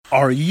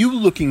Are you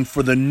looking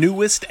for the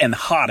newest and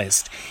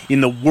hottest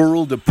in the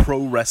world of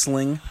pro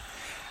wrestling?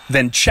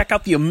 Then check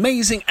out the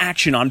amazing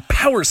action on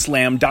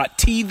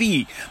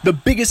Powerslam.tv, the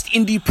biggest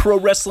indie pro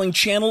wrestling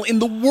channel in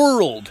the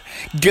world.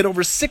 Get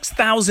over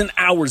 6,000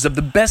 hours of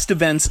the best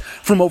events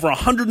from over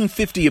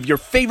 150 of your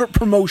favorite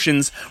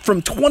promotions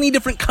from 20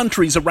 different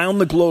countries around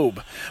the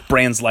globe.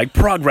 Brands like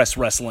Progress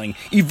Wrestling,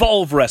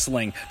 Evolve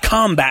Wrestling,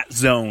 Combat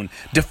Zone,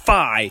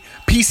 Defy,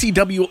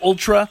 PCW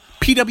Ultra,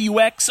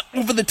 PWX,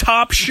 Over the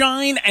Top,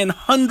 Shine, and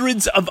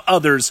hundreds of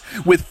others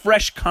with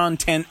fresh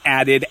content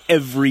added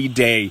every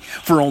day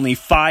for only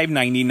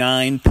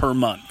 $5.99 per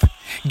month.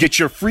 Get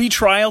your free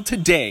trial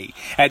today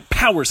at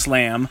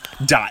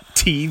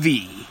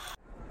Powerslam.tv.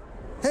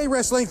 Hey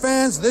wrestling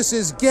fans, this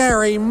is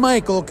Gary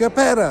Michael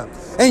Capetta,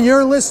 and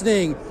you're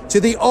listening to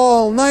the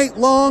All Night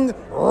Long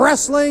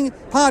Wrestling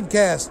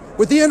Podcast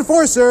with the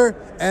Enforcer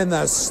and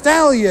the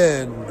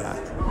Stallion.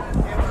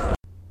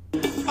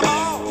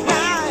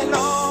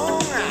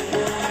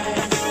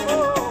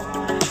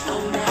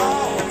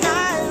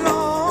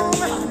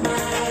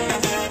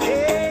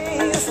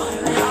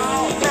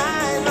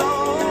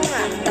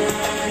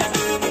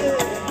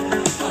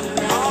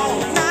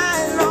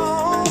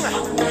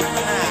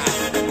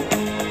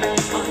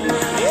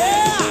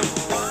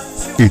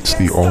 It's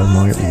the All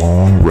Night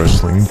Long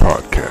Wrestling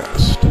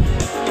Podcast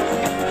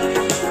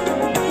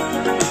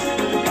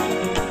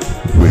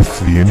with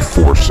the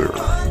Enforcer.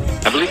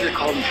 I believe they're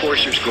called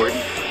enforcers, Gordon.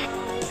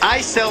 I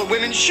sell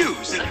women's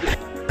shoes.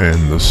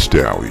 And the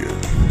Stallion.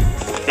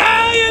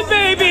 Stallion,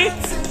 baby!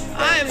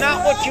 I am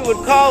not what you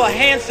would call a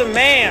handsome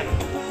man.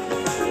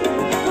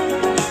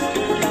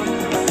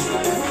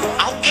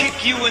 I'll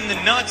kick you in the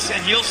nuts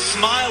and you'll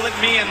smile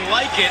at me and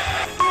like it.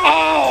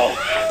 All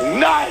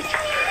night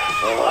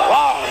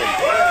long.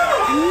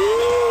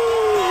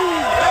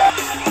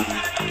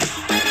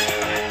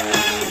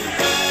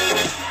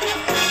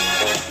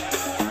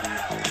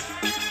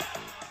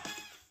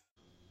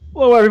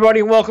 Hello,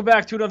 everybody, and welcome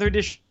back to another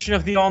edition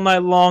of the All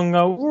Night Long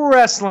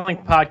Wrestling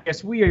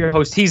Podcast. We are your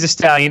host. He's the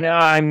Stallion.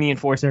 I'm the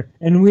Enforcer,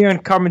 and we are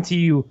coming to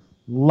you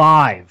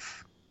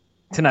live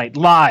tonight,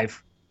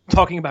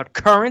 talking about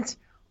current,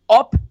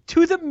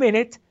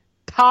 up-to-the-minute,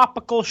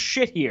 topical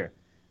shit here.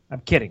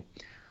 I'm kidding.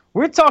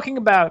 We're talking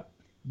about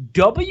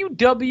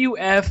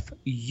WWF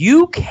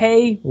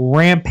UK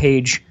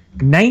Rampage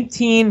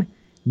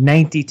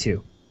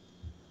 1992.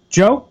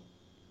 Joe,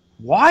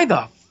 why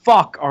the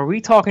fuck are we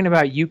talking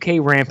about UK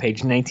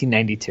Rampage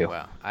 1992?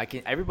 Well,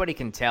 everybody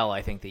can tell,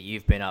 I think, that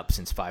you've been up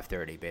since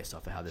 5:30 based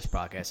off of how this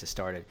podcast has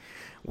started.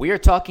 We are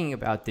talking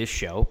about this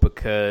show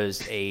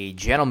because a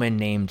gentleman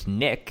named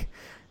Nick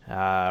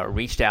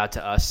reached out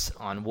to us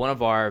on one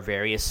of our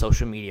various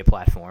social media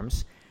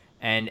platforms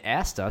and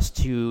asked us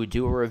to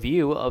do a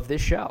review of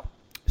this show.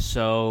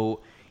 So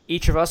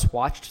each of us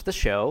watched the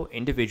show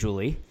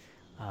individually,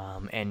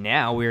 and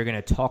now we're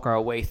going to talk our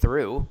way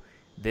through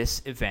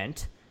this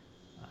event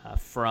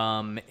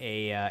from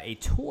a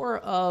tour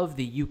of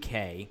the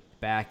UK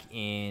back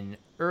in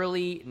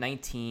early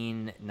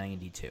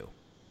 1992.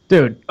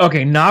 Dude,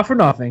 okay, not for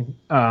nothing.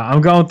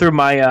 I'm going through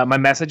my my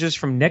messages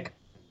from Nick.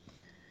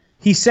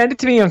 He sent it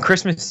to me on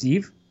Christmas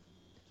Eve,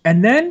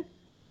 and then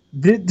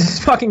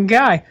this fucking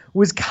guy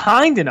was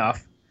kind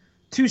enough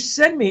to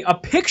send me a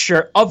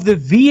picture of the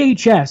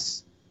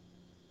VHS,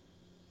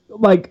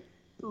 like,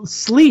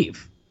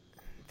 sleeve.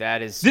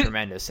 That is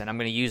tremendous, and I'm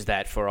going to use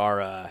that for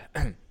our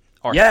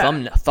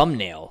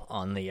thumbnail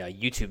on the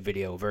YouTube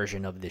video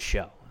version of this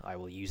show. I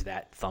will use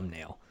that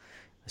thumbnail,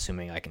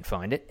 assuming I can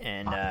find it,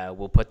 and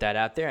we'll put that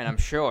out there, and I'm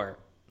sure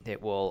it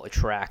will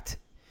attract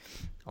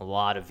a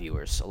lot of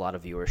viewers, a lot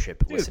of viewership,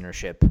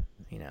 listenership,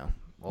 you know.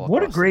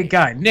 What a great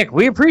guy. Nick,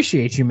 we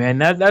appreciate you, man.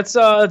 That's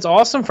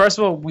awesome. First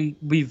of all,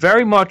 we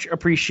very much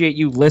appreciate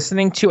you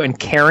listening to and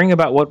caring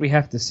about what we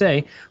have to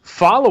say.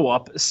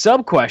 Follow-up,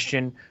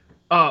 sub-question,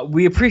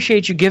 we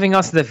appreciate you giving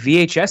us the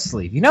VHS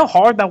sleeve. You know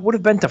how hard that would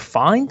have been to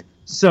find?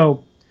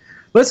 So,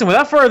 listen,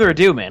 without further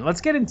ado, man, let's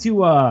get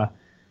into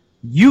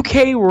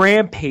UK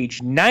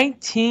Rampage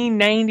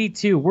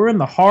 1992. We're in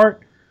the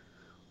heart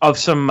of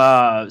some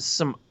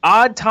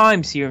odd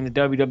times here in the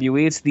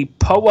WWE. It's the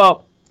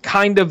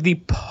kind of the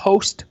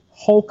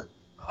post-Hulk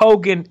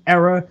Hogan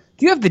era.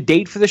 Do you have the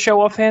date for the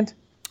show offhand?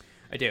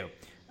 I do.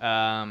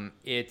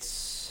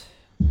 It's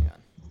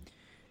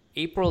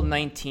April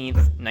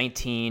 19th,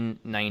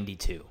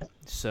 1992.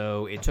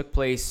 So it took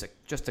place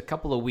just a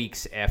couple of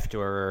weeks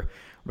after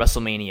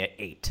WrestleMania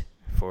 8,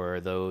 for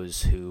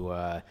those who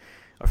are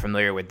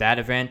familiar with that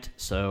event.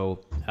 So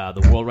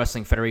the World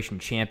Wrestling Federation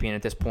champion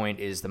at this point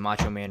is the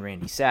Macho Man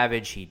Randy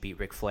Savage. He beat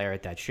Ric Flair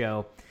at that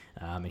show,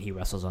 and he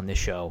wrestles on this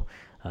show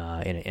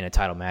in a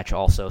title match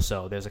also.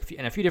 So there's a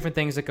few different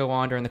things that go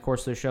on during the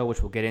course of the show,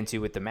 which we'll get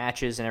into with the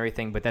matches and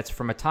everything. But that's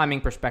from a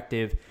timing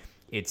perspective.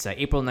 It's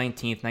April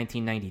 19th,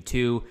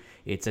 1992.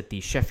 It's at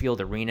the Sheffield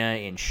Arena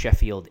in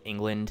Sheffield,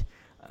 England.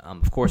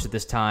 Of course, at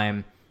this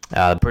time,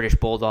 the British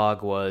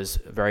Bulldog was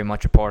very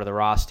much a part of the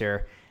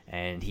roster,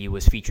 and he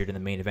was featured in the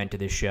main event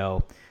of this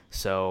show.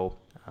 So,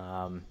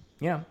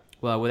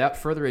 Well, without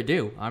further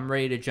ado, I'm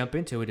ready to jump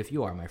into it if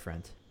you are, my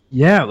friend.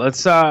 Yeah,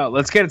 let's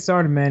get it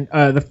started, man.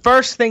 The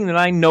first thing that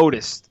I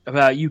noticed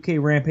about UK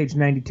Rampage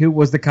 92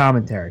 was the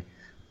commentary.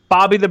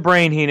 Bobby the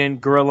Brain Heenan,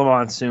 Gorilla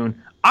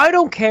Monsoon. I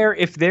don't care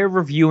if they're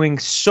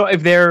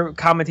if they're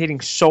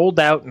commentating Sold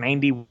Out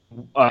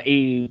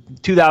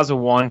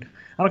 2001.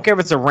 I don't care if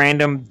it's a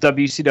random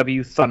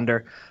WCW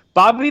Thunder.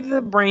 Bobby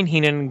the Brain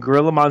Heenan and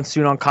Gorilla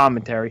Monsoon on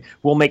commentary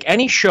will make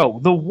any show,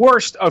 the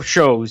worst of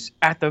shows,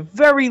 at the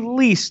very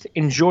least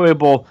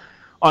enjoyable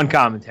on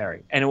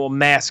commentary. And it will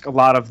mask a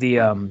lot of the,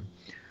 I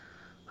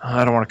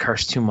don't want to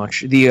curse too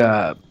much,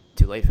 the,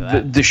 too late for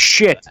that. The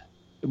shit.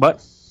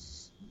 But,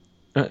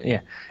 yeah.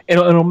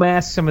 It'll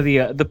mask some of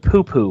the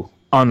poo-poo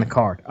on the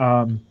card.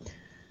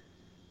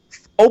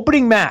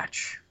 Opening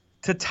match,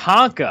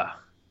 Tatanka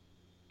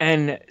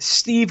and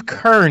Steve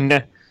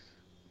Kern,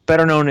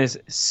 better known as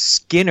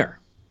Skinner.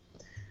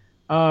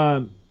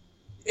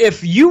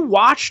 If you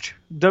watched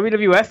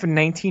WWF in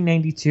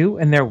 1992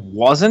 and there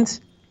wasn't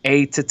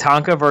a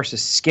Tatanka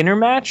versus Skinner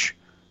match,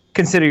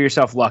 consider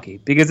yourself lucky,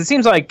 because it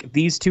seems like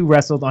these two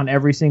wrestled on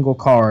every single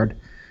card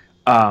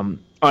on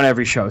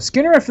every show.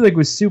 Skinner, I feel like,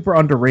 was super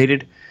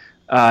underrated.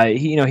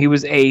 He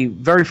was a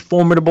very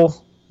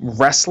formidable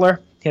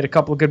wrestler. He had a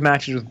couple of good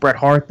matches with Bret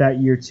Hart that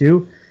year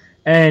too.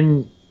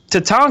 And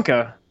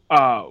Tatanka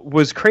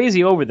was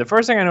crazy over. The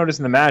first thing I noticed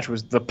in the match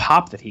was the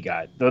pop that he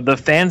got. The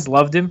fans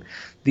loved him.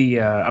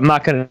 I'm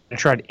not going to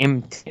try to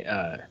I'm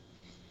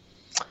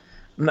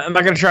not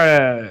going to try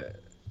to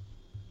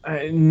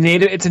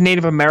it's a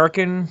Native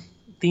American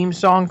theme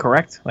song,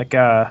 correct? Like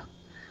the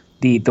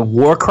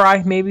war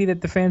cry maybe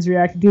that the fans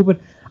reacted to, but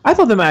I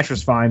thought the match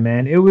was fine,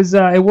 man. It was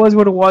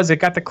what it was. It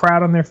got the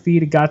crowd on their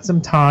feet. It got some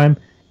time,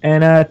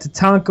 and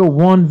Tatanka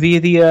won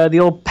via the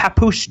old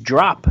papoose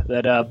drop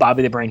that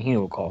Bobby the Brain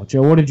Heenan would call.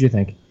 Joe, what did you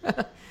think?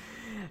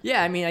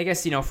 Yeah, I mean, I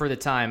guess, for the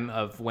time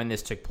of when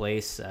this took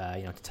place,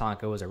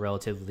 Tatanka was a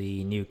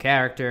relatively new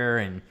character,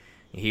 and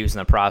he was in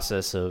the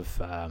process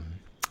of,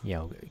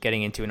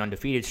 getting into an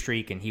undefeated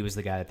streak, and he was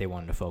the guy that they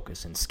wanted to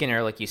focus. And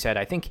Skinner, like you said,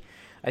 I think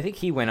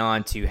he went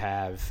on to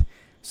have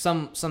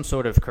some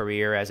sort of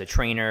career as a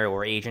trainer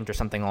or agent or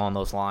something along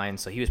those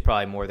lines. So he was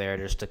probably more there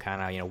just to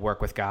kind of,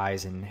 work with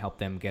guys and help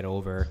them get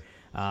over.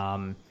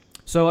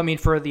 So, I mean,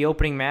 for the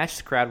opening match,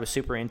 the crowd was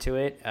super into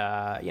it.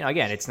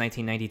 Again, it's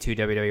 1992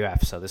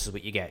 WWF, so this is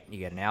what you get. You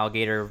get an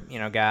alligator,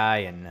 guy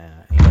and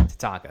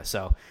Tatanka.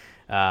 So,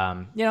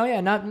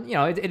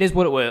 it is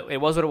what it was.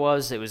 It was what it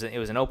was. It was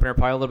an opener,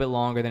 probably a little bit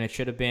longer than it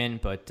should have been,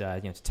 but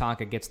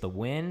Tatanka gets the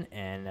win,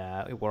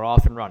 and we're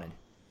off and running.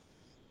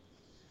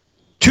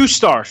 2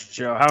 stars,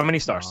 Joe. How many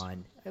stars? Why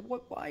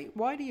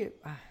do you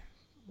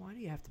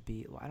have to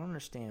be? I don't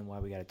understand why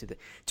we got to do that.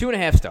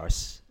 2.5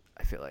 stars.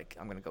 I feel like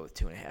I'm going to go with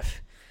 2.5.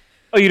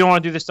 Oh, you don't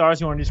want to do the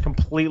stars? You want to just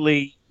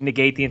completely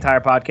negate the entire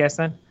podcast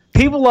then?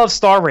 People love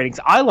star ratings.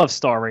 I love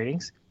star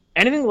ratings.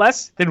 Anything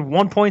less than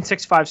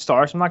 1.65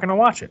 stars, I'm not going to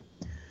watch it.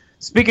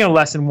 Speaking of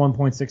less than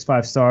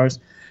 1.65 stars,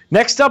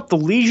 next up, the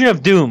Legion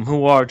of Doom,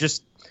 who are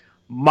just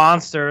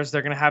monsters.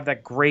 They're going to have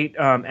that great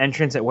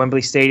entrance at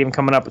Wembley Stadium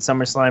coming up at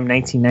SummerSlam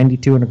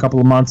 1992 in a couple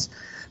of months.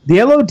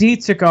 The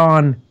LOD took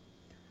on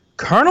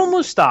Colonel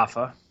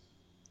Mustafa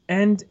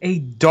and a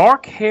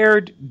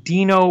dark-haired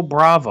Dino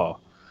Bravo.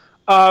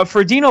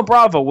 For Dino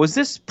Bravo, was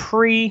this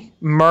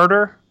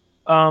pre-murder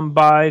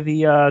by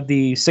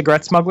the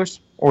cigarette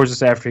smugglers, or was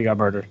this after he got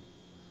murdered?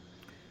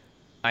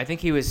 I think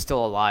he was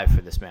still alive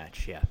for this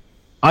match, yeah.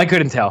 I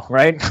couldn't tell,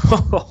 right?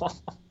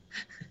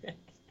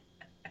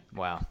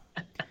 Wow.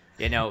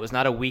 It was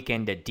not a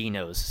weekend at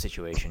Dino's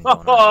situation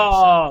going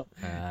on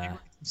there,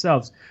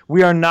 themselves.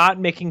 We are not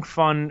making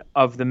fun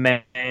of the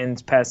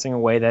man's passing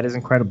away. That is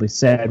incredibly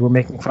sad. We're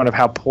making fun of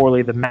how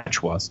poorly the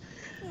match was.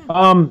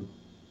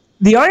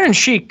 The Iron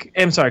Sheik,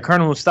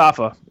 Colonel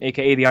Mustafa,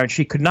 a.k.a. the Iron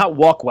Sheik, could not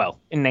walk well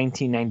in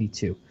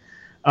 1992.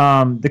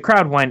 The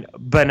crowd went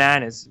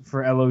bananas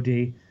for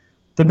LOD.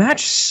 The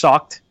match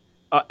sucked.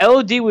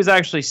 LOD was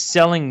actually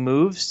selling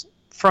moves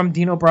from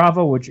Dino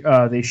Bravo, which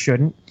they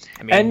shouldn't.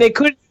 I mean, and they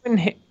couldn't even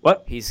hit.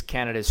 What? He's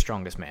Canada's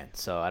strongest man,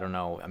 so I don't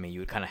know. I mean, you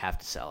would kind of have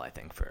to sell, I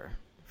think, for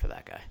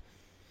that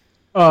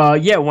guy.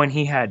 Yeah, when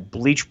he had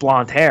bleach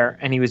blonde hair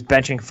and he was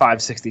benching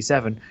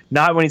 567.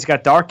 Not when he's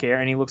got dark hair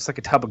and he looks like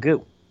a tub of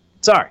goo.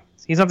 Sorry,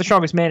 he's not the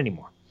strongest man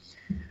anymore.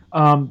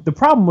 The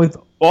problem with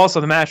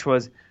also the match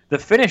was the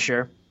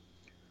finisher.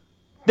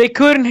 They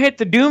couldn't hit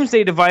the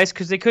Doomsday device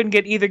because they couldn't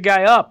get either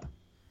guy up.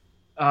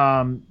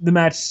 The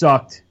match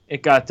sucked.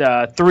 It got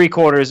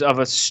 3/4 of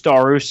a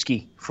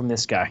Starowski from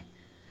this guy.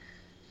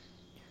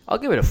 I'll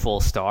give it a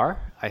full star.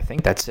 I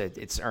think that's it.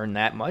 It's earned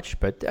that much.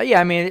 But,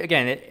 I mean,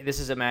 again, this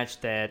is a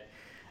match that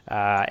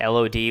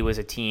LOD was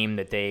a team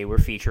that they were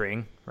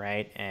featuring,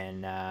 right?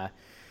 And,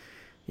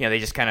 they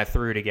just kind of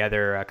threw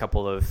together a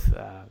couple of,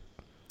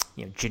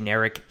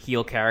 generic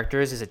heel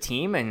characters as a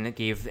team and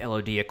gave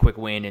LOD a quick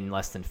win in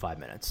less than 5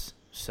 minutes.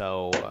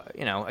 So,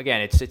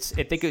 again, I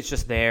think it's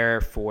just there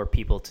for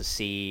people to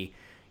see,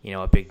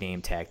 a big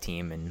name tag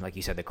team. And like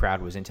you said, the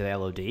crowd was into the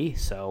LOD.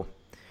 So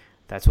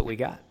that's what we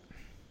got.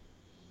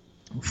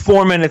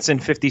 4 minutes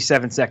and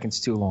 57 seconds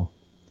too long.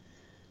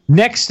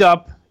 Next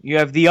up, you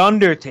have The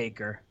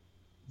Undertaker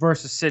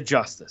versus Sid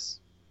Justice.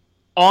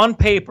 On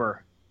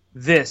paper,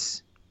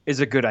 this is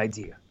a good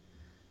idea.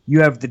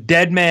 You have the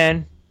dead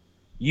man.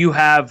 You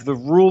have the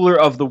ruler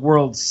of the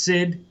world,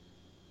 Sid.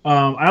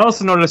 I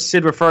also noticed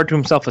Sid referred to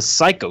himself as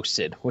Psycho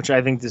Sid, which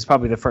I think this is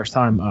probably the first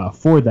time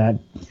for that.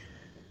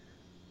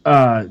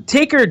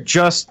 Taker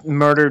just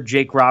murdered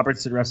Jake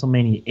Roberts at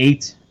WrestleMania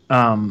 8.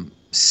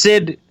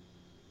 Sid,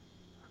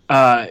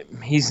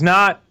 he's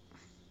not...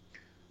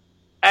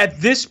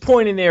 At this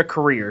point in their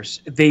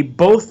careers, they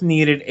both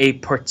needed a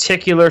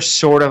particular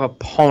sort of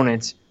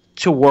opponent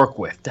to work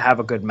with to have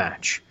a good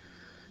match.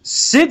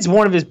 Sid's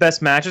one of his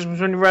best matches was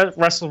when he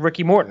wrestled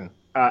Ricky Morton.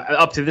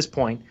 Up to this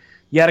point,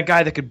 you had a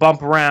guy that could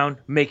bump around,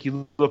 make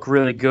you look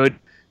really good.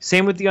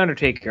 Same with The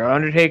Undertaker.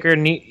 Undertaker,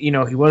 he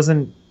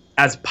wasn't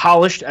as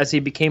polished as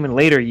he became in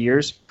later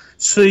years,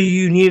 so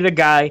you needed a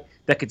guy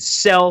that could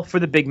sell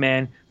for the big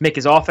man, make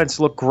his offense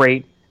look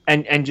great,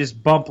 and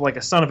just bump like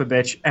a son of a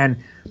bitch.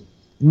 And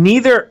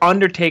neither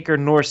Undertaker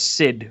nor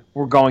Sid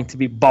were going to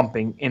be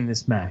bumping in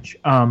this match.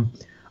 I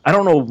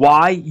don't know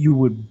why you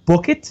would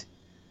book it.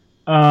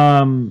 I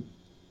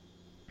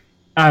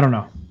don't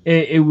know.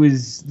 There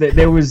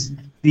was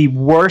the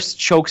worst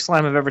choke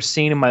slam I've ever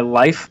seen in my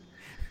life.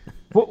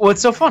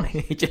 What's so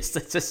funny? It's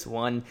just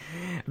one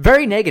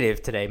very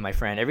negative today, my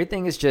friend.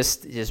 Everything is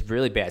just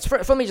really bad. So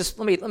let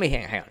me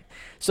hang on.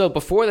 So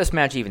before this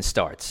match even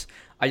starts,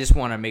 I just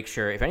want to make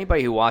sure if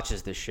anybody who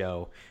watches this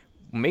show,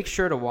 make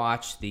sure to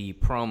watch the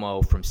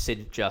promo from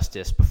Sid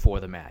Justice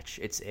before the match.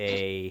 It's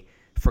a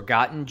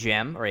forgotten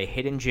gem or a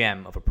hidden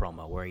gem of a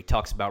promo where he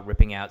talks about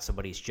ripping out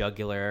somebody's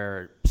jugular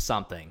or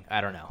something. I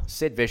don't know.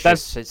 Sid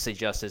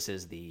Justice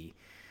is the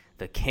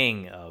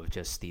king of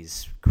just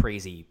these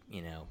crazy,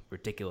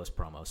 ridiculous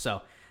promos.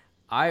 So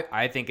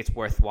I think it's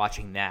worth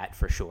watching that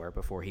for sure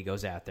before he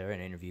goes out there,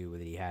 an interview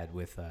that he had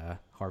with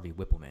Harvey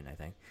Whippleman, I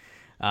think.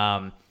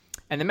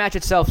 And the match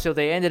itself, so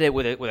they ended it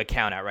with a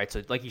count out, right?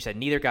 So like you said,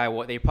 neither guy,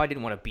 they probably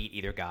didn't want to beat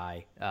either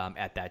guy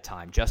at that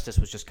time. Justice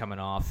was just coming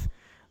off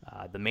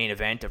the main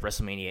event of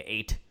WrestleMania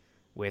 8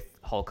 with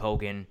Hulk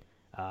Hogan.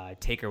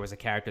 Taker was a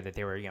character that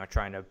they were,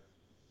 trying to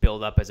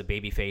build up as a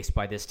babyface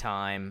by this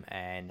time,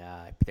 and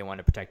they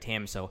wanted to protect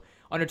him. So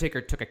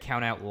Undertaker took a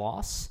count-out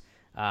loss,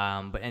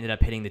 but ended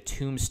up hitting the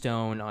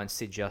tombstone on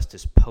Sid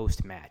Justice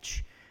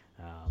post-match.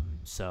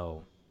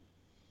 So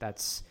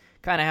that's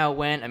kind of how it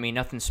went. I mean,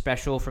 nothing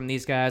special from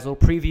these guys. A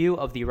little preview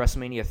of the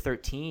WrestleMania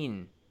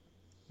 13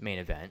 main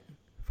event,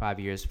 5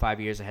 years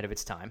ahead of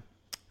its time,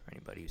 for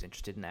anybody who's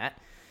interested in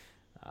that.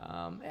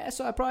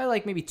 So I probably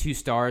like maybe 2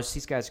 stars.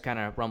 These guys are kind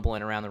of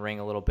rumbling around the ring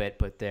a little bit,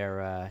 but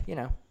they're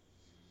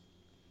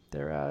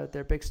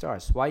they're big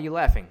stars. Why are you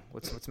laughing?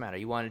 What's the matter?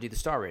 You wanted to do the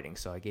star ratings,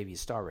 so I gave you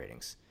star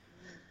ratings.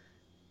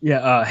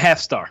 Yeah, half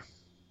star.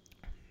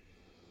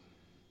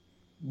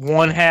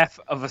 1/2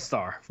 of a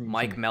star.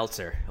 Mike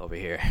Meltzer over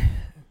here.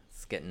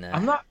 It's getting.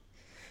 I'm not.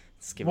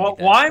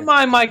 Why am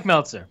I Mike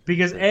Meltzer?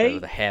 Because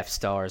the half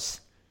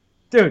stars.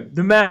 Dude,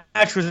 the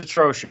match was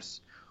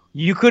atrocious.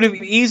 You could have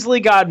easily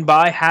gotten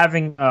by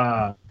having.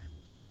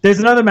 There's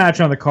another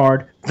match on the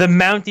card, the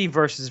Mountie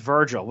versus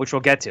Virgil, which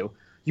we'll get to.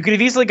 You could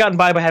have easily gotten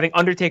by having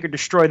Undertaker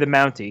destroy the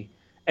Mountie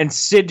and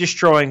Sid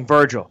destroying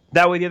Virgil.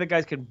 That way the other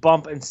guys could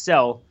bump and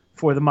sell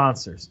for the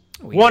monsters.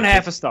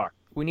 1/2 a star.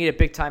 We need a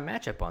big-time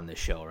matchup on this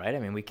show, right? I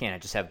mean, we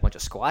can't just have a bunch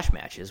of squash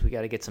matches. We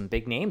got to get some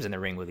big names in the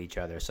ring with each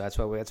other. So that's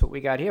what we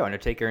got here.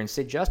 Undertaker and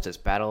Sid Justice,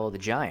 Battle of the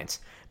Giants.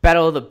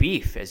 Battle of the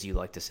Beef, as you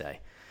like to say.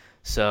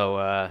 So,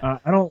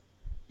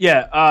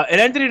 it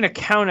ended in a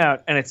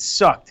count-out, and it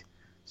sucked.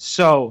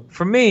 So,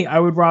 for me, I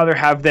would rather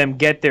have them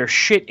get their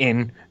shit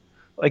in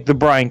like the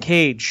Brian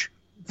Cage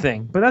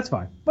thing. But that's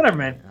fine. Whatever,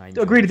 man.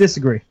 Agree to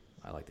disagree.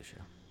 I like the show.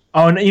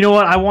 Oh, and you know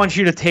what? I want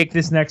you to take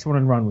this next one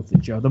and run with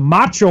it, Joe. The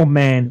Macho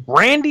Man,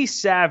 Randy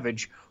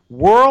Savage,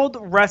 World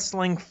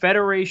Wrestling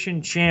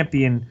Federation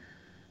champion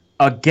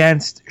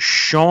against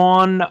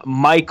Shawn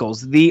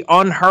Michaels, the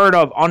unheard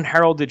of,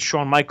 unheralded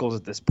Shawn Michaels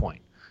at this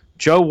point.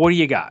 Joe, what do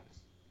you got?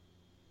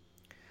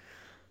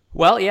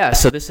 Well, yeah,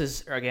 so this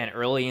is, again,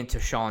 early into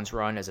Shawn's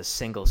run as a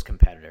singles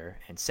competitor,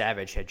 and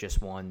Savage had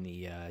just won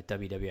the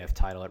WWF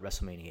title at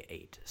WrestleMania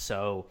 8.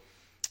 So,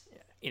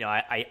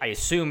 I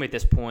assume at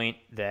this point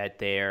that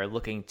they're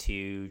looking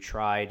to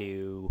try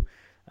to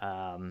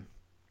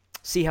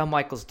see how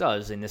Michaels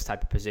does in this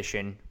type of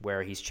position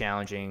where he's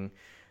challenging,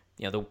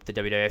 the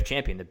WWF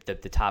champion, the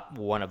top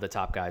one of the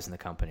top guys in the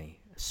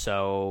company.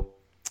 So,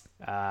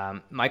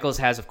 Michaels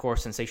has, of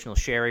course, Sensational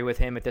Sherry with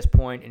him at this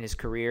point in his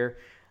career.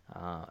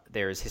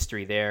 There's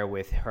history there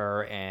with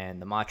her and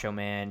the Macho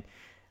Man.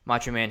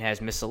 Macho Man has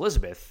Miss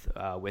Elizabeth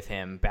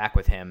back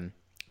with him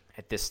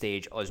at this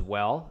stage as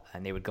well,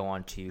 and they would go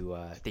on to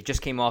they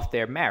just came off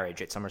their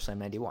marriage at SummerSlam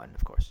 91,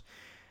 of course.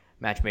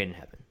 Match made in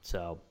heaven.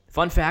 So,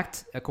 fun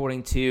fact,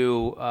 according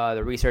to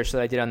the research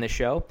that I did on this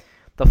show,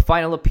 the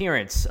final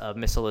appearance of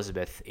Miss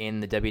Elizabeth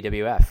in the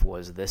WWF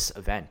was this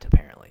event,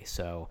 apparently.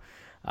 So,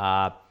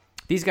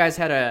 these guys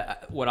had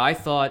what I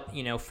thought,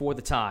 for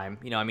the time,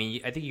 I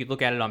mean, I think you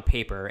look at it on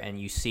paper and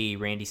you see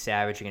Randy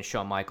Savage against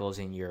Shawn Michaels,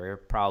 and you're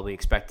probably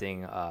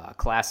expecting a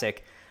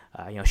classic.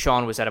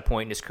 Shawn was at a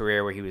point in his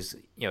career where he was,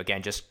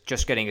 again,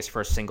 just getting his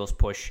first singles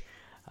push.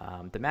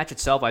 The match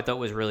itself, I thought,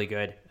 was really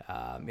good.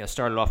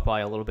 Started off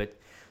by a little bit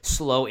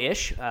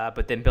slow-ish,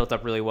 but then built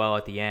up really well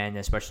at the end,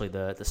 especially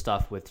the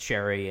stuff with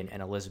Sherry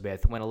and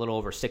Elizabeth. Went a little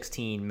over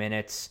 16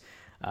 minutes.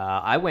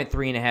 I went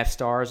 3.5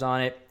 stars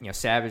on it.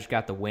 Savage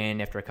got the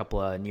win after a couple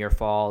of near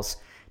falls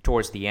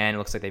towards the end. It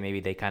looks like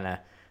they kind of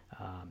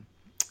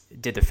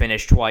did the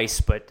finish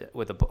twice, but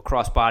with a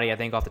crossbody, I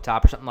think, off the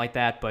top or something like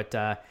that. But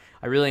I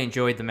really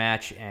enjoyed the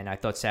match, and I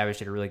thought Savage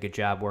did a really good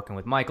job working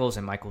with Michaels,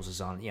 and Michaels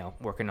is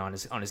working on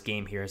his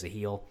game here as a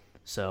heel.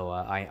 So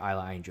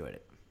I enjoyed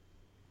it.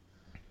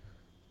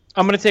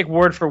 I'm going to take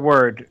word for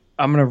word.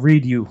 I'm going to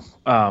read you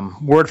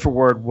word for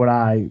word what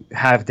I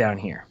have down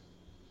here.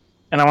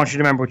 And I want you to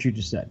remember what you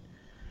just said.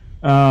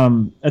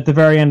 At the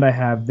very end, I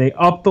have, they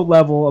upped the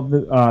level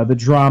of the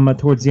drama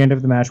towards the end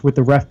of the match with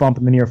the ref bump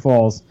and the near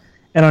falls.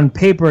 And on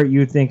paper,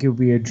 you'd think it would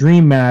be a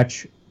dream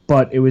match,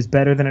 but it was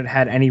better than it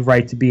had any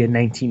right to be in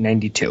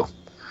 1992.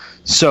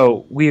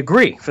 So we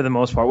agree for the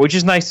most part, which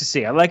is nice to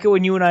see. I like it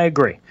when you and I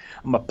agree.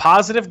 I'm a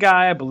positive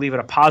guy. I believe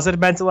in a positive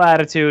mental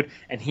attitude,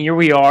 and here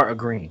we are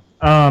agreeing.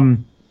 The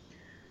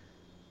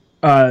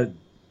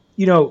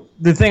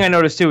thing I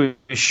noticed too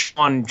is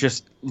Shawn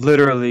just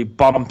literally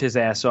bumped his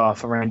ass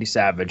off of Randy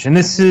Savage, and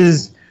this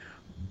is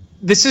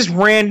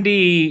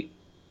Randy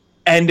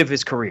end of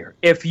his career.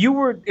 If you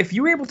were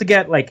able to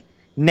get like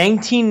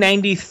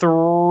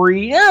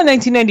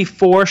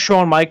 1994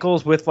 Shawn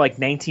Michaels with like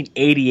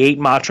 1988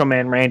 Macho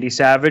Man Randy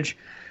Savage,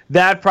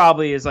 that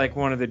probably is like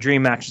one of the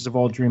dream matches of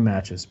all dream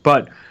matches.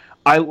 But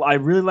I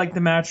really liked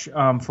the match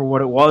for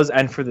what it was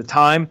and for the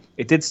time.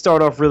 It did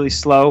start off really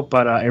slow,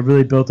 but it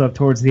really built up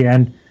towards the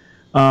end.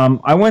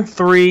 I went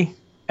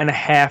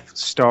 3.5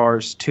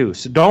 stars too.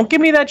 So don't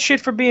give me that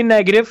shit for being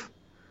negative.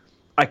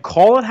 I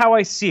call it how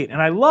I see it,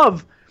 and I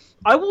will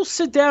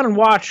sit down and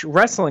watch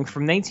wrestling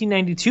from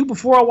 1992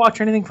 before I watch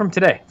anything from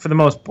today. A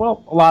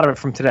lot of it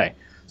from today.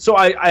 So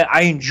I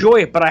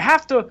enjoy it, but I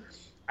have to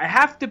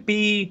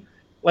be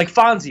like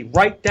Fonzie,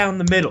 right down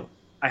the middle.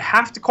 I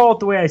have to call it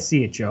the way I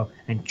see it, Joe.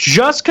 And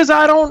just because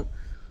I don't,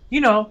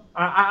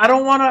 I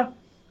don't want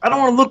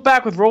to look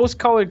back with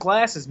rose-colored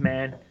glasses,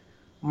 man.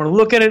 I'm going to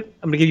look at it.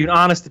 I'm going to give you an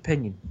honest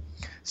opinion.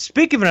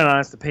 Speaking of an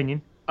honest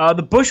opinion,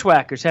 the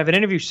Bushwhackers have an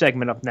interview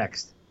segment up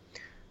next.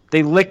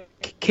 They lick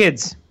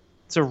kids.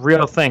 It's a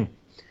real thing.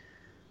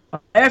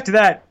 After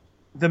that,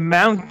 the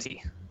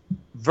Mountie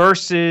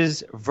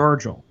versus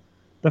Virgil.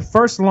 The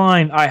first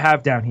line I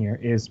have down here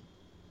is,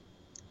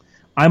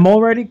 I'm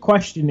already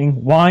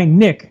questioning why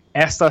Nick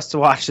asked us to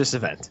watch this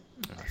event.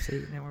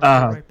 See,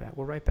 now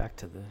we're right back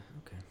to the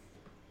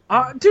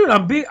okay. Dude,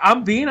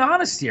 I'm being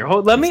honest here.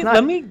 Let me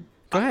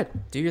go ahead.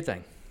 Do your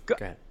thing. Go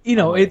ahead.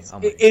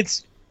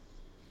 It's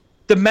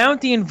the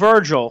Mountie and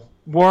Virgil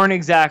weren't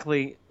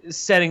exactly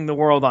setting the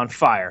world on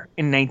fire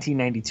in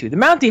 1992. The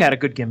Mountie had a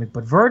good gimmick,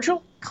 but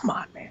Virgil, come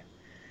on, man.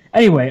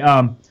 Anyway,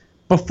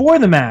 before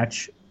the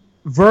match,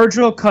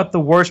 Virgil cut the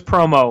worst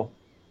promo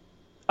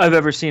I've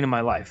ever seen in my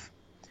life.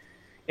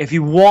 If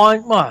you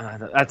want,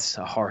 well, that's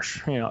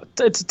harsh.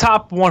 It's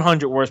top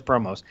 100 worst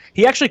promos.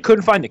 He actually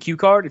couldn't find the cue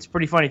card. It's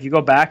pretty funny. If you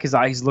go back,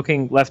 he's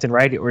looking left and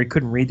right, or he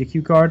couldn't read the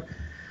cue card.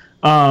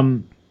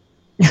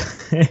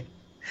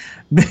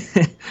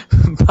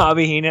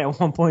 Bobby Heenan at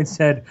one point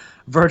said,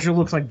 Virgil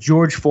looks like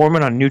George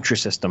Foreman on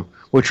Nutrisystem,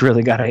 which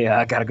really got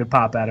a good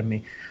pop out of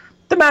me.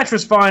 The match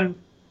was fine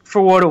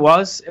for what it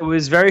was. It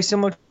was very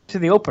similar to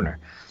the opener.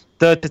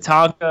 The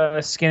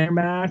Tatanka Skinner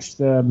match,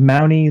 the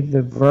Mountie,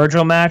 the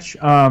Virgil match,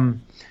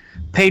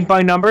 paid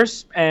by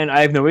numbers, and I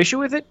have no issue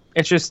with it.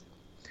 It's just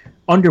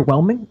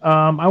underwhelming.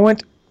 I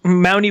went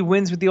Mountie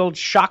wins with the old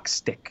shock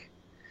stick.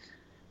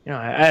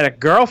 I had a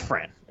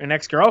girlfriend, an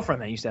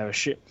ex-girlfriend that used to have a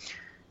shit.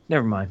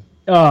 Never mind.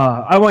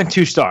 I went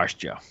 2 stars,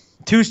 Joe.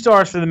 2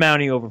 stars for the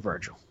Mountie over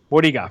Virgil.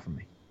 What do you got for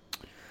me?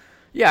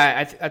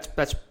 Yeah,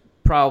 that's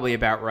probably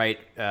about right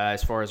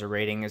as far as a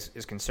rating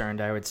is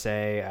concerned, I would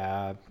say.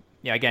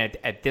 Again,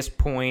 at this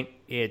point,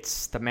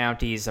 it's the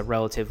Mountie's a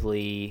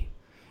relatively,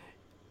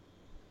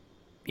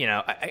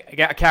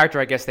 a character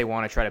I guess they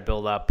want to try to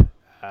build up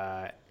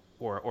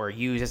or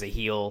use as a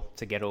heel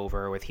to get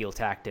over with heel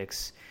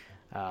tactics.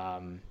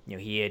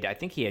 I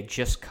think he had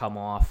just come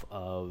off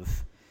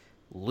of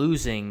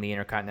losing the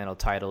Intercontinental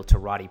title to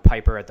Roddy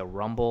Piper at the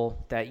Rumble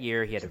that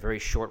year. He had a very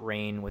short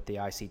reign with the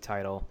IC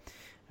title.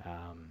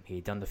 He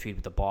had done the feud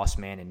with the Boss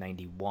Man in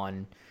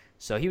 91.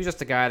 So he was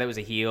just a guy that was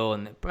a heel,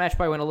 and the match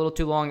probably went a little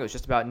too long. It was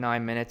just about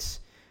 9 minutes.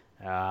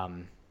 That's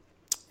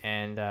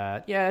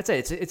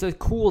it. It's a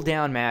cool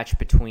down match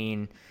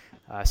between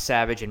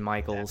Savage and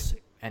Michaels,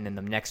 and then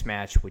the next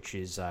match, which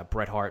is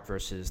Bret Hart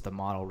versus the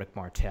model Rick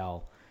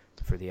Martel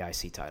for the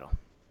IC title.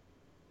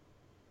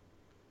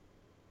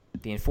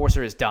 The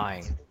Enforcer is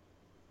dying.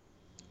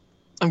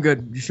 I'm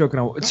good. You're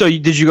joking. So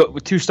did you go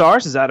with 2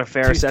 stars? Is that a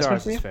fair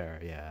assessment? 2 stars is fair.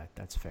 Yeah,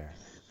 that's fair.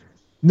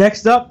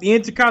 Next up, the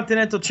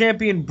Intercontinental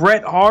Champion,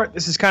 Bret Hart.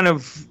 This is kind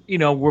of,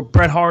 where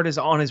Bret Hart is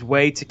on his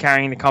way to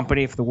carrying the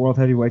company for the World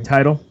Heavyweight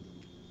title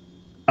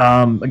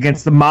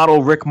against the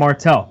model Rick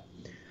Martel.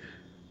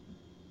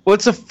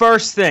 What's the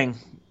first thing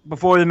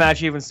before the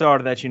match even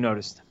started that you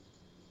noticed?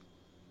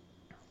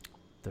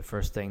 The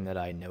first thing that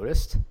I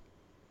noticed?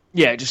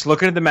 Yeah, just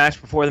looking at the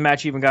match before the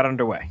match even got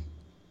underway.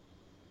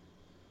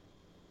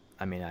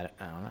 I mean, I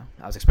don't know.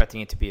 I was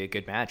expecting it to be a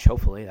good match,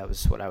 hopefully. That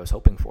was what I was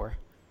hoping for.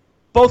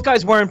 Both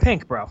guys wearing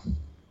pink, bro.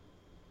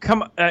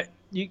 Come on,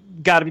 you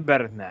got to be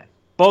better than that.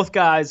 Both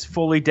guys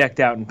fully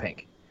decked out in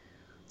pink.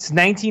 It's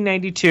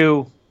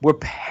 1992. We're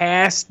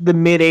past the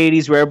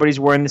mid-'80s where everybody's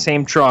wearing the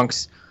same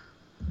trunks.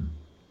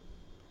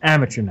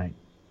 Amateur night.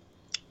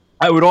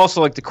 I would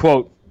also like to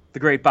quote the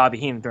great Bobby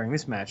Heenan during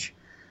this match.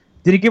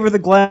 Did he give her the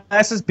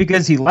glasses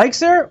because he likes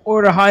her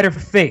or to hide her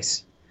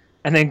face?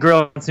 And then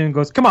Girl soon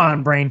goes, come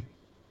on, Brain.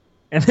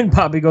 And then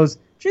Bobby goes,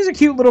 she's a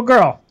cute little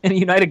girl in a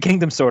United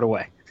Kingdom sort of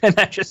way. And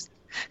that just...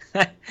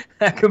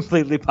 that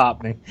completely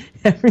popped me.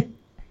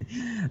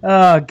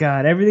 Oh,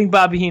 God. Everything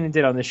Bobby Heenan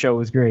did on this show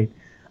was great.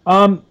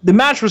 The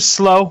match was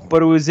slow,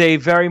 but it was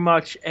very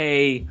much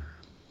a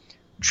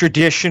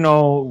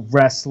traditional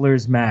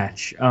wrestler's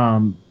match.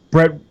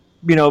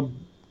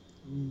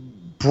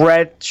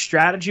 Bret's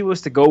strategy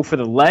was to go for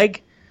the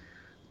leg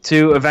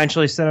to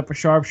eventually set up a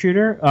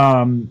sharpshooter.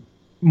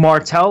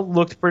 Martel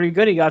looked pretty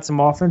good. He got some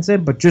offense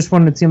in, but just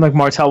when it seemed like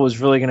Martel was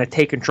really going to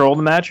take control of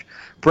the match,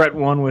 Bret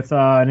won with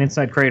an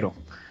inside cradle.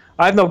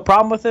 I have no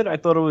problem with it. I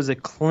thought it was a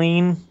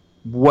clean,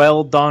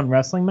 well-done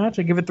wrestling match.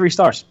 I give it 3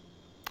 stars.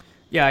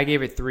 Yeah, I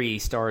gave it 3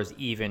 stars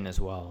even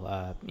as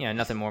well.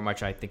 Nothing more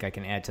much I think I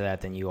can add to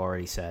that than you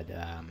already said.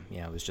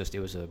 It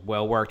was a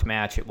well-worked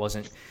match. It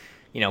wasn't,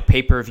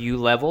 pay-per-view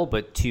level,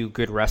 but 2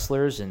 good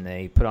wrestlers, and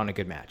they put on a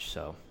good match,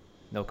 so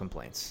no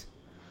complaints.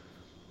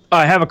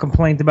 I have a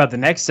complaint about the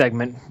next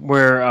segment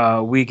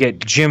where we get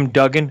Jim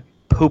Duggan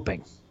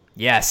pooping.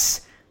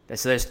 Yes.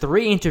 So there's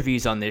 3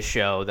 interviews on this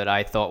show that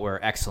I thought were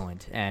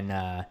excellent,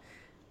 and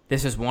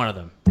this is one of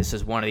them. This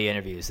is one of the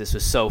interviews. This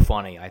was so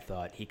funny, I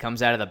thought. He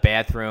comes out of the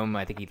bathroom.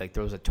 I think he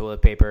throws a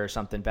toilet paper or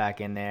something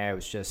back in there. It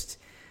was just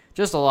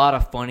a lot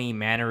of funny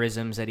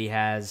mannerisms that he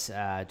has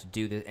to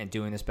do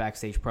doing this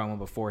backstage promo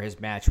before his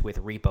match with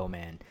Repo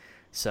Man.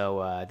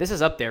 So this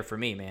is up there for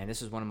me, man.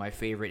 This is one of my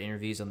favorite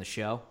interviews on the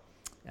show.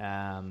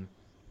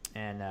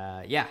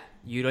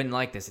 You didn't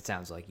like this, it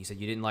sounds like. You said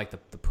you didn't like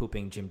the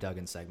pooping Jim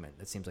Duggan segment.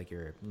 It seems like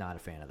you're not a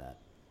fan of that.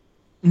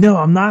 No,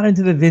 I'm not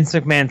into the Vince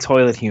McMahon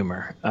toilet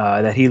humor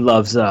that he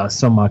loves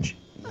so much.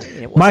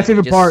 My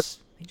favorite part...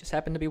 He just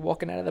happened to be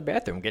walking out of the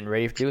bathroom getting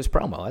ready to do his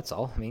promo, that's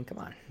all. I mean, come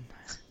on.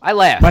 I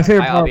laughed. My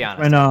favorite I'll part be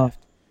honest. When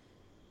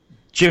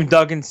Jim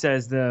Duggan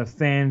says the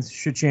fans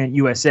should chant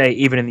USA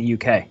even in the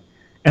UK.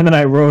 And then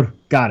I wrote,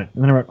 got it.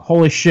 And then I wrote,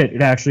 holy shit,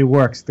 it actually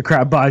works. The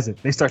crowd buys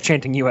it. They start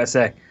chanting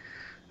USA.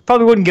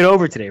 Probably wouldn't get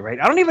over today, right?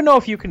 I don't even know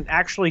if you can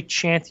actually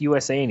chant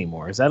USA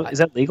anymore. Is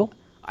that legal?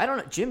 I don't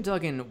know. Jim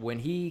Duggan, when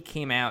he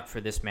came out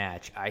for this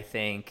match, I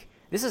think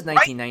this is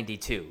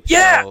 1992. Right?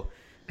 Yeah.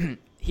 So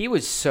he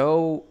was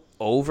so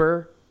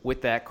over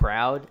with that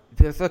crowd.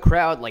 The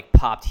crowd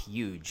popped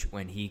huge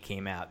when he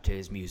came out to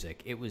his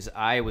music.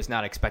 I was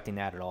not expecting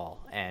that at all,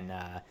 and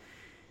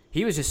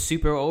he was just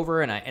super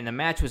over. And the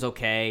match was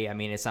okay. I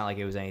mean, it's not like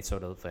it was any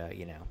sort of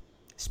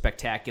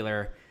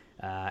spectacular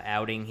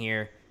outing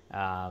here.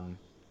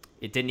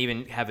 It didn't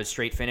even have a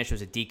straight finish. It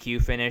was a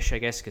DQ finish, I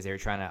guess, because they were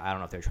trying to. I don't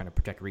know if they were trying to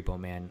protect Repo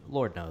Man.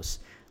 Lord knows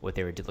what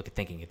they were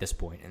thinking at this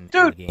point in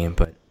the game.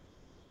 But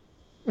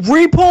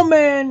Repo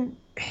Man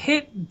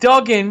hit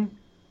Duggan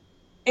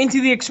into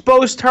the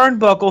exposed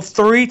turnbuckle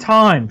 3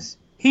 times.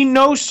 He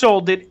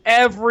no-sold it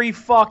every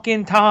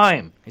fucking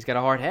time. He's got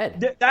a hard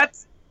head.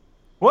 That's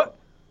what,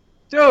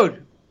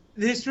 dude.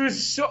 This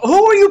was so.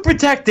 Who are you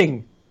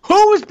protecting?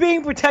 Who was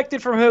being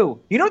protected from who?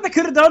 You know what they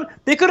could have done?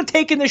 They could have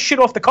taken this shit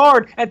off the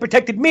card and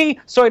protected me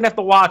so I didn't have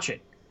to watch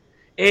it.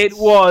 It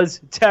was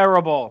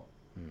terrible.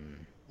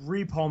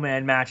 Repo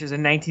Man matches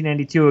in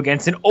 1992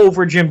 against an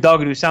over Jim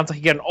Duggan who sounds like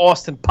he got an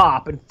Austin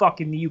Pop in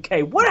fucking the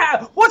UK.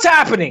 What's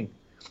happening?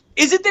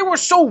 Is it they were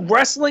so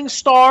wrestling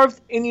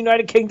starved in the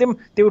United Kingdom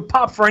they would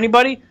pop for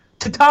anybody?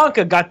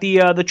 Tatanka got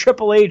the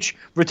Triple H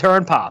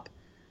return pop.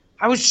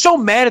 I was so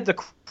mad at the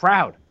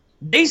crowd.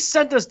 They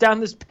sent us down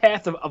this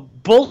path of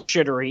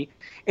bullshittery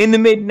in the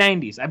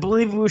mid-'90s. I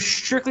believe it was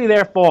strictly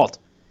their fault.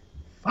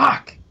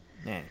 Fuck.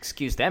 Man,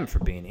 excuse them for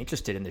being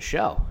interested in the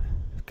show.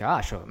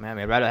 Gosh, oh man,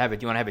 I'd rather have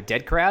it. Do you want to have a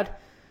dead crowd?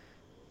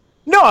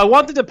 No, I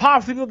wanted to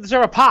pop. People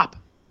deserve a pop.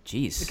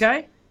 Jeez.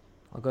 Okay?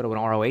 I'll go to an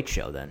ROH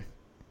show then.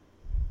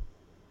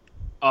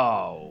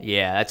 Oh.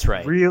 Yeah, that's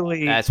right.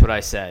 Really? That's what I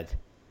said.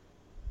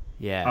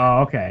 Yeah.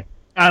 Oh, okay.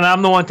 And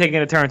I'm the one taking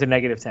a turn to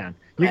negative 10.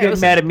 You're getting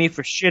mad at me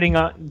for shitting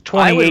on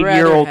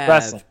 28-year-old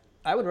wrestling.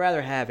 I would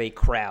rather have a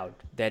crowd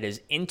that is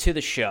into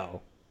the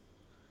show.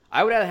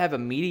 I would rather have a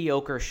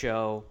mediocre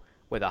show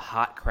with a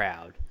hot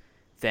crowd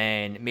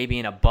than maybe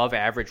an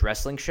above-average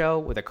wrestling show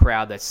with a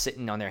crowd that's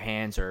sitting on their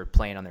hands or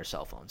playing on their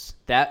cell phones.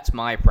 That's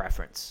my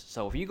preference.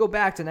 So if you go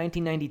back to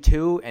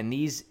 1992 and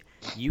these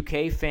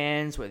UK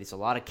fans where there's a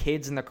lot of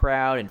kids in the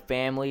crowd and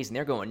families, and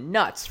they're going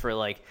nuts for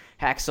like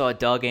Hacksaw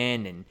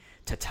Duggan and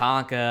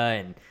Tatanka,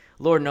 and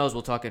Lord knows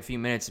we'll talk in a few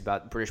minutes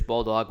about British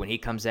Bulldog when he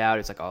comes out.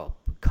 It's like a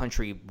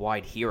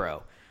country-wide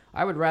hero.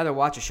 I would rather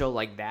watch a show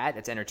like that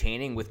that's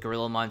entertaining with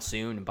Gorilla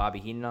Monsoon and Bobby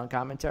Heenan on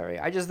commentary.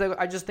 I just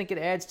think it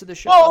adds to the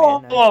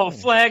show.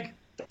 Flag.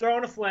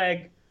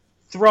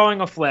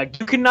 Throwing a flag.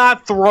 You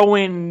cannot throw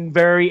in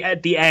very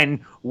at the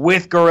end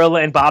with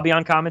Gorilla and Bobby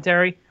on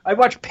commentary. I'd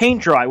watch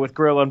paint dry with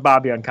Gorilla and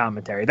Bobby on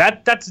commentary.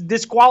 That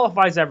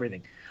disqualifies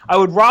everything. I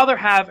would rather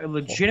have a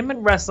legitimate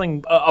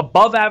wrestling,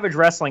 above average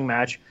wrestling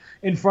match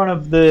in front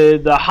of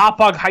the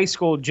Hauppauge High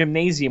School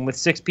gymnasium with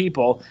 6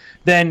 people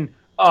than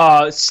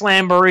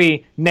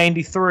Slamboree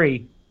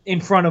 93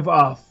 in front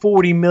of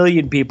 40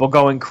 million people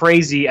going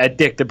crazy at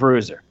Dick the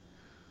Bruiser.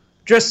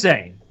 Just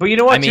saying. But you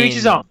know what? To each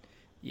his own.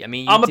 I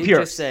mean, you did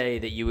just say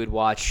that you would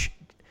watch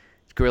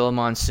Gorilla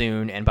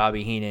Monsoon and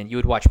Bobby Heenan. You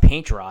would watch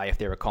paint dry if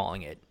they were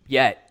calling it.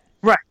 Yet,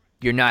 right,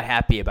 you're not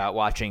happy about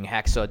watching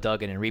Hacksaw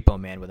Duggan and Repo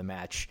Man with a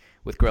match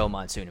with Gorilla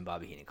Monsoon and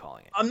Bobby Heenan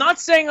calling it. I'm not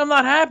saying I'm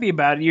not happy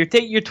about it.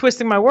 You're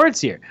twisting my words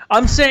here.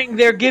 I'm saying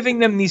they're giving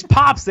them these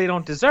pops they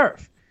don't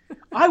deserve.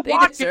 I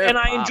watch it and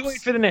I enjoy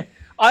it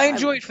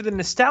for the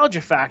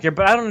nostalgia factor,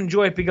 but I don't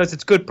enjoy it because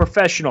it's good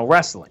professional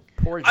wrestling.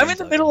 I'm in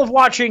the middle of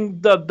watching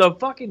the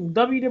fucking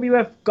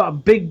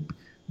WWF big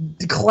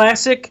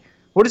classic.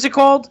 What is it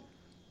called?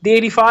 The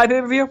 85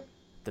 pay-per-view?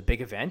 The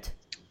big event?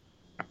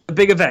 The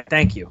big event,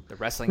 thank you. The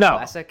Wrestling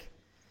Classic?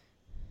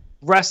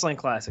 Wrestling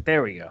Classic,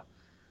 there we go.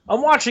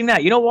 I'm watching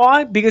that. You know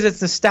why? Because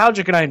it's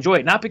nostalgic and I enjoy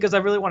it. Not because I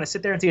really want to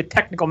sit there and see a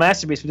technical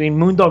masterpiece between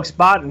Moondog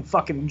Spot and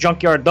fucking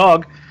Junkyard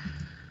Dog.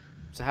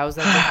 So how is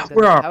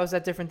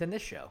that different than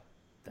this show,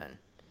 then?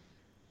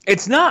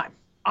 It's not.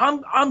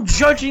 I'm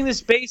judging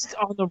this based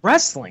on the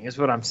wrestling, is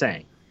what I'm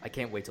saying. I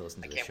can't wait to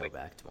listen to this show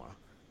back tomorrow.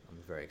 I'm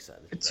very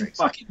excited.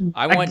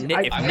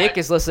 If Nick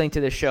is listening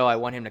to this show, I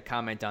want him to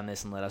comment on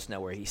this and let us know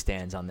where he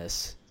stands on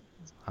this.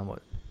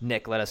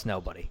 Nick, let us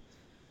know, buddy.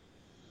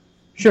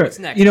 Sure. What's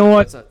next? You know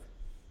what?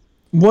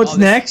 What's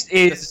next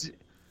is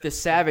the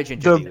Savage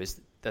interview. Is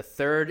the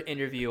third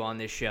interview on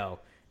this show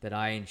that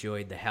I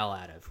enjoyed the hell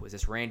out of. Was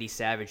this Randy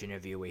Savage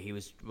interview where he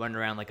was running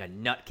around like a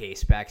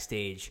nutcase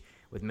backstage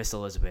with Miss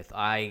Elizabeth.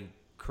 I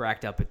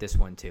cracked up at this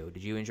one too.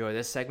 Did you enjoy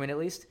this segment at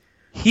least?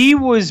 He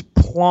was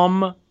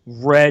plum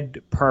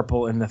red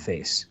purple in the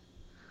face.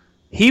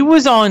 He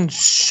was on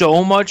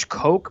so much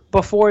coke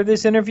before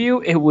this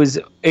interview. It was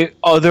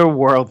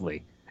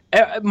otherworldly.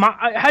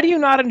 How do you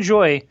not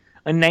enjoy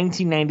a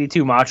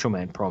 1992 Macho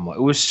Man promo?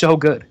 It was so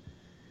good.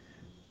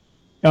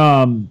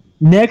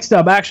 Next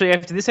up, actually,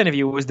 after this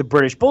interview, was the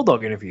British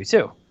Bulldog interview,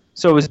 too.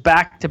 So it was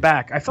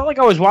back-to-back. I felt like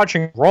I was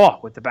watching Raw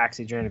with the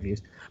backstage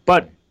interviews.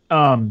 But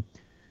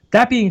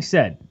that being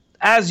said,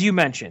 as you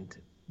mentioned,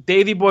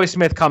 Davey Boy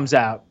Smith comes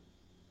out,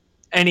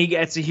 and he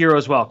gets a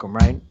hero's welcome,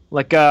 right?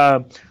 Like,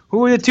 who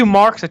were the two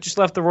marks that just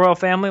left the royal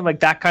family? Like,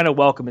 that kind of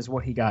welcome is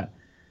what he got.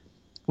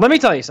 Let me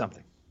tell you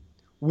something.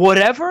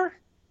 Whatever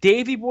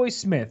Davey Boy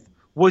Smith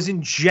was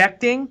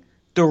injecting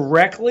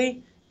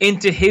directly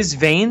into his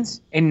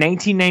veins in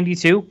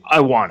 1992,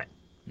 I want it.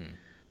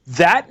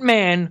 That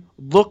man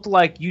looked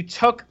like you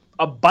took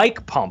a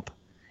bike pump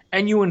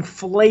and you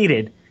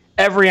inflated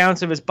every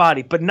ounce of his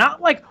body, but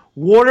not like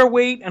water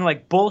weight and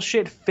like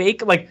bullshit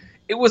fake. Like,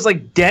 it was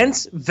like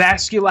dense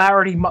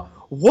vascularity.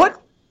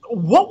 What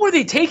were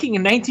they taking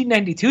in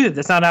 1992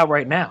 that's not out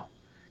right now?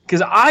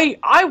 Because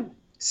I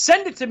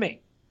send it to me.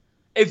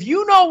 If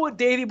you know what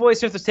Davey Boy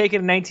Smith was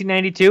taking in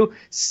 1992,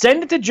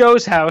 send it to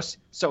Joe's house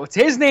so it's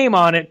his name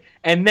on it,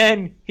 and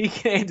then he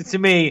can hand it to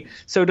me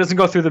so it doesn't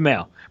go through the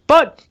mail.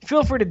 But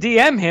feel free to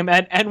DM him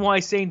at NY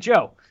St.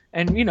 Joe.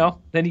 And, you know,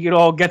 then you could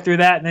all get through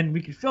that, and then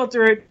we can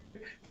filter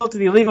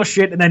the illegal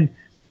shit, and then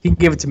he can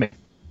give it to me.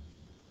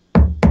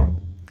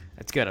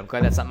 That's good. I'm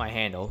glad that's not my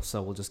handle,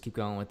 so we'll just keep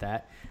going with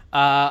that.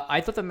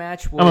 I thought the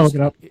match was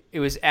it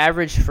was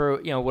average for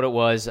what it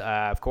was.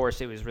 Of course,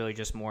 it was really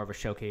just more of a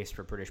showcase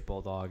for British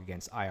Bulldog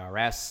against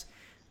IRS.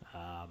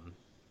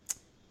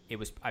 It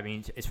was, I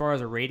mean, as far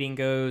as a rating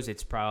goes,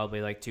 it's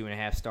probably like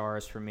 2.5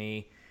 stars for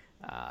me.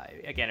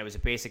 Again, it was a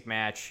basic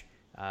match.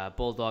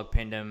 Bulldog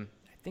pinned him,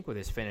 I think, with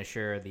his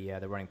finisher, the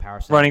running power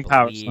slam. Running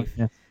power slam.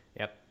 Yeah.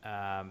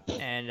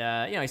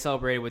 Yep. He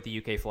celebrated with the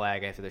UK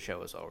flag after the show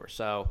was over.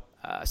 So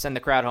send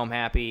the crowd home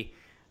happy.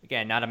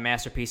 Again, not a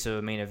masterpiece of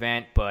a main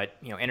event, but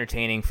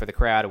entertaining for the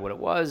crowd of what it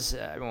was.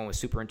 Everyone was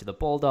super into the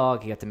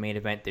Bulldog. He got the main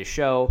event this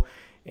show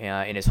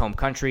in his home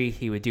country.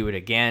 He would do it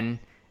again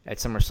at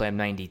SummerSlam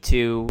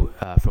 92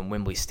 from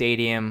Wembley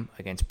Stadium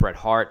against Bret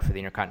Hart for the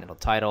Intercontinental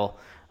title,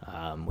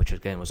 which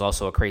again was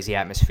also a crazy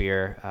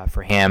atmosphere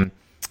for him.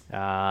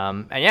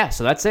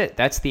 So that's it.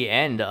 That's the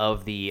end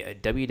of the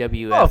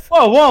WWF.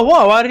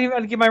 Whoa! I didn't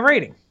even give my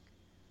rating.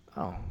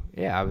 Oh,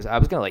 yeah. I was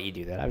gonna let you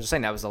do that. I was just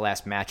saying that was the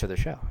last match of the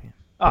show. Yeah.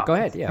 Go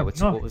ahead. Yeah.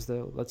 What was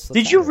the? Let's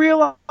Did you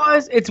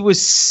realize it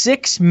was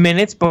 6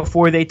 minutes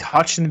before they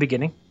touched in the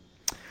beginning?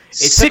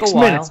 6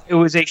 minutes. It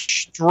was a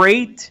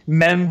straight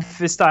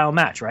Memphis-style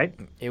match, right?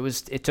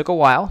 It took a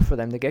while for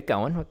them to get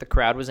going, but the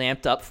crowd was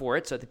amped up for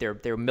it, so that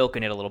they were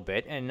milking it a little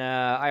bit. And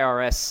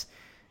IRS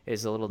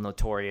is a little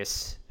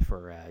notorious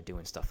for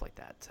doing stuff like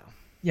that. So.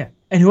 Yeah,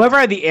 and whoever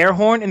had the air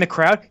horn in the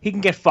crowd, he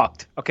can get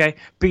fucked, okay?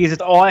 Because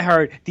it's all I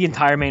heard the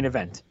entire main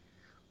event.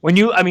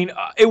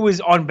 It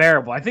was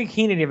unbearable. I think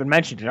Heenan even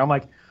mentioned it. I'm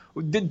like,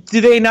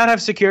 do they not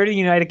have security in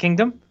the United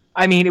Kingdom?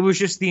 I mean, it was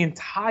just the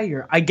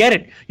entire... I get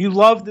it. You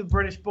love the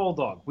British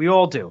Bulldog. We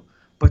all do.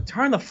 But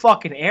turn the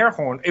fucking air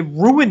horn. It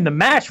ruined the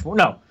match.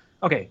 No.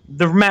 Okay,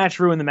 the match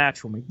ruined the match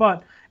for me.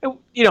 But,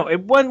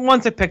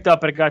 once it picked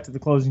up and it got to the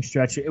closing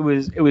stretch, it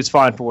was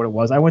fine for what it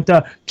was. I went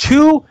to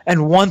 2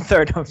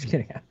 1/3. No, I'm just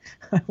kidding.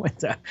 I went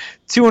to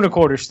 2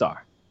 1/4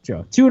 star,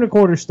 Joe. 2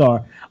 1/4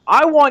 star.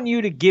 I want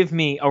you to give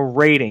me a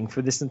rating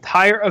for this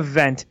entire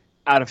event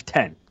out of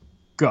 10.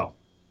 Go.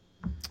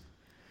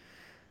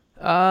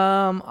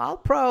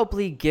 I'll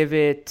probably give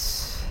it...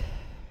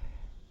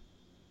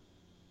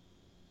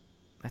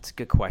 That's a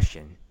good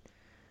question.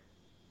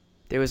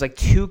 There was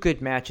 2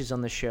 good matches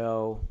on the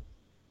show.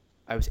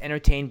 I was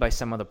entertained by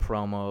some of the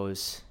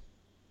promos.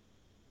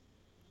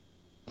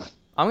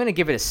 I'm going to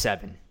give it a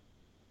 7.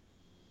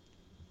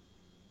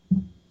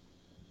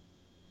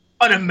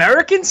 An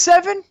American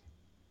 7?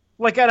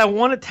 At a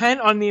 1 to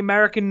 10 on the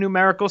American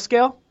numerical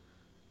scale?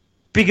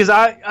 Because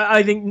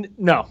I think...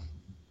 No.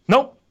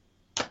 Nope.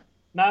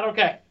 Not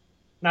okay.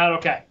 Not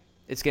okay.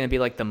 It's going to be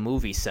like the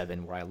movie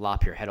 7 where I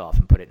lop your head off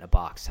and put it in a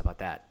box. How about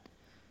that?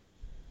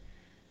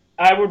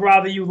 I would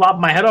rather you lop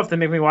my head off than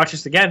make me watch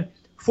this again.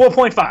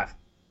 4.5.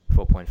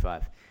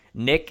 4.5.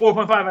 Nick?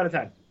 4.5 out of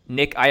 10.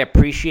 Nick, I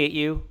appreciate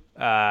you.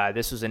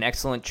 This was an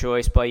excellent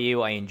choice by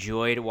you. I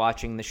enjoyed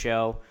watching the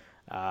show.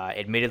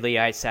 Admittedly,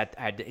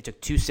 it took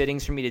 2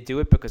 sittings for me to do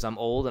it because I'm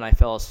old and I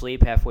fell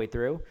asleep halfway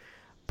through.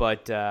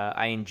 But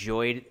I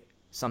enjoyed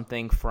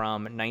something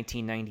from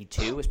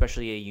 1992,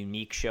 especially a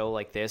unique show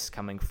like this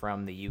coming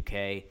from the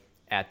UK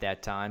at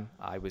that time.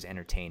 I was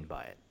entertained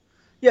by it.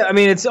 Yeah, I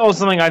mean, it's also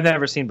something I've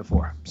never seen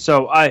before.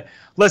 So,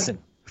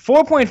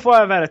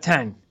 4.5 out of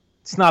 10,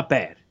 it's not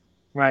bad,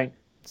 right?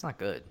 It's not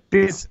good.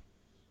 It's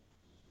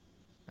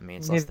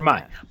less than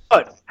mine. that.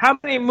 But how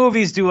many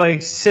movies do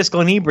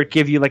Siskel and Ebert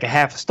give you a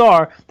half a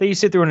star that you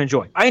sit through and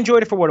enjoy? I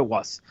enjoyed it for what it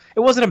was. It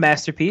wasn't a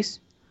masterpiece.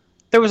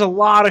 There was a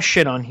lot of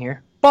shit on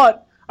here,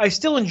 but I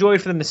still enjoyed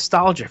it for the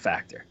nostalgia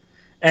factor.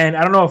 And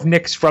I don't know if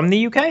Nick's from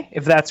the UK,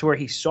 if that's where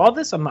he saw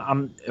this.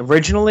 I'm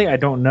originally, I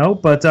don't know,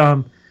 but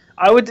I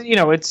would,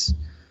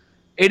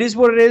 it is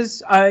what it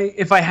is.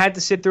 If I had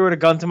to sit through it, a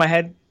gun to my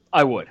head,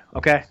 I would.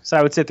 Okay, so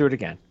I would sit through it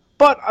again.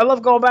 But I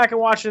love going back and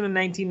watching the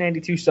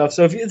 1992 stuff.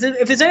 So if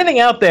there's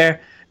anything out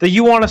there that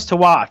you want us to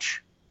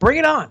watch, bring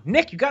it on.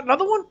 Nick, you got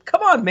another one?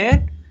 Come on,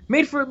 man.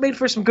 Made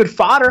for some good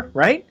fodder,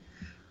 right?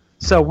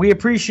 So we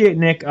appreciate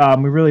Nick.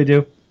 We really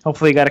do.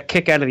 Hopefully you got a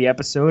kick out of the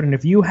episode. And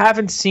if you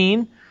haven't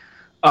seen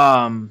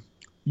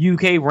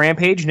UK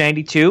Rampage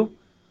 92,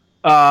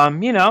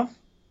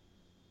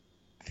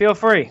 feel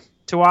free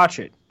to watch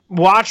it.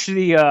 Watch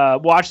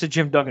the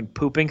Jim Duggan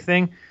pooping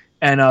thing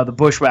and the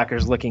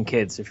Bushwhackers licking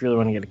kids if you really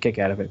want to get a kick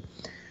out of it.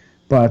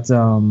 But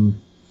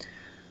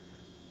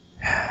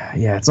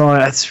yeah,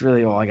 that's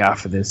really all I got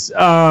for this.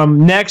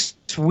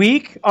 Next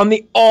week on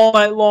the All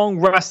Night Long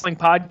Wrestling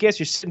Podcast,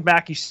 you're sitting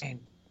back, you're saying,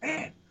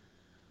 man,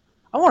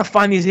 I want to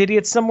find these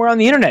idiots somewhere on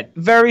the internet.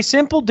 Very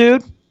simple,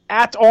 dude.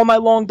 At All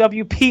Night Long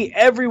WP,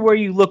 everywhere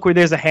you look where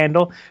there's a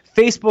handle.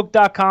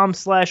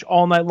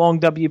 Facebook.com/All Night Long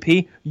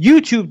WP.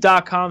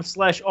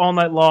 YouTube.com/All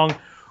Night Long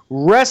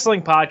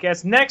Wrestling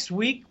Podcast. Next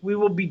week, we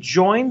will be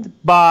joined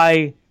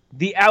by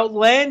the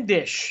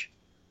outlandish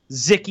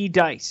Zicky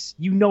Dice.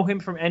 You know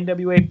him from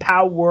NWA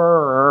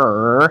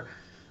Power,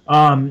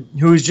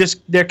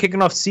 they're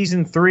kicking off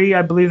Season 3.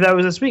 I believe that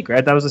was this week,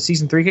 right? That was a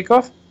Season 3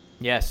 kickoff?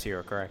 Yes,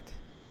 you're correct.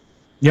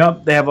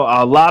 Yep, they have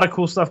a lot of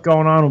cool stuff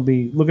going on. We'll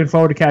be looking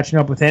forward to catching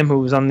up with him, who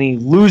was on the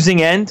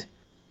losing end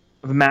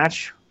of a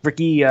match.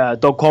 Ricky,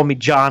 don't call me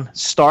John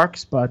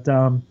Starks, but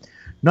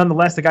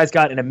nonetheless, the guy's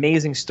got an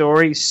amazing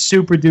story,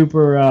 super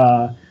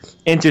duper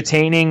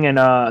entertaining, and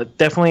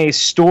definitely a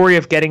story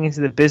of getting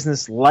into the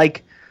business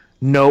like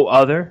no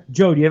other.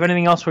 Joe, do you have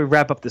anything else before we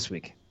wrap up this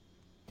week?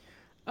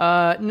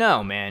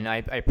 No, man. I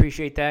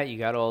appreciate that. You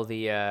got all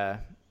the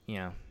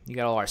you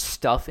got all our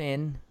stuff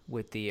in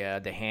with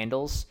the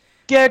handles.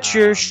 Get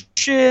your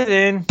shit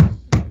in.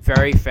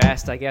 Very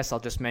fast, I guess. I'll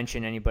just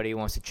mention anybody who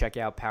wants to check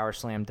out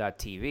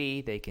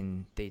powerslam.tv. They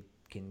can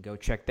go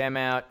check them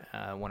out,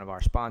 one of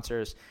our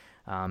sponsors,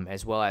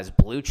 as well as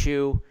Blue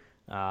Chew.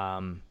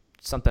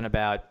 Something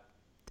about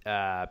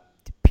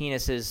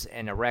penises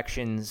and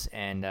erections,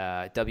 and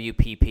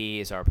WPP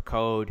is our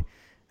code.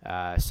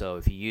 So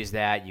if you use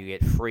that, you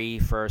get free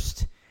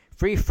first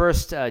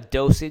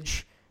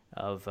dosage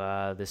of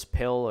this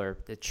pill or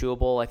the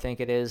chewable, I think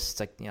it is.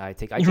 It's like I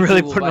take you're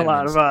really putting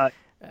vitamins. A lot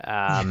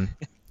of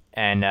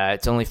and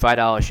it's only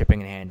 $5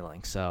 shipping and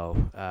handling. So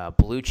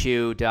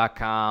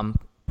bluechew.com,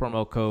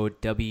 promo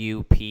code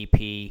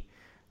WPP,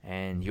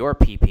 and your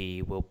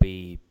PP will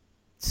be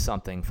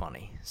something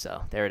funny.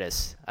 So there it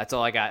is. That's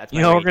all I got. That's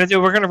what we're gonna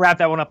do? We're gonna wrap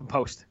that one up in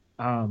post.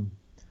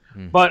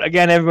 But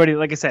again, everybody,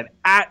 like I said,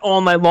 at All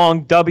Night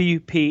Long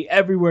WP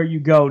everywhere you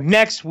go.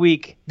 Next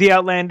week, the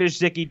outlandish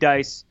Zicky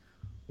Dice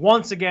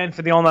once again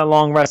for the All Night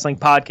Long Wrestling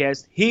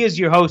Podcast. He is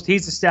your host.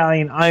 He's the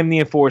Stallion. I'm the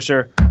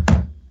Enforcer,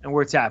 and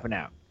we're tapping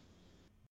out.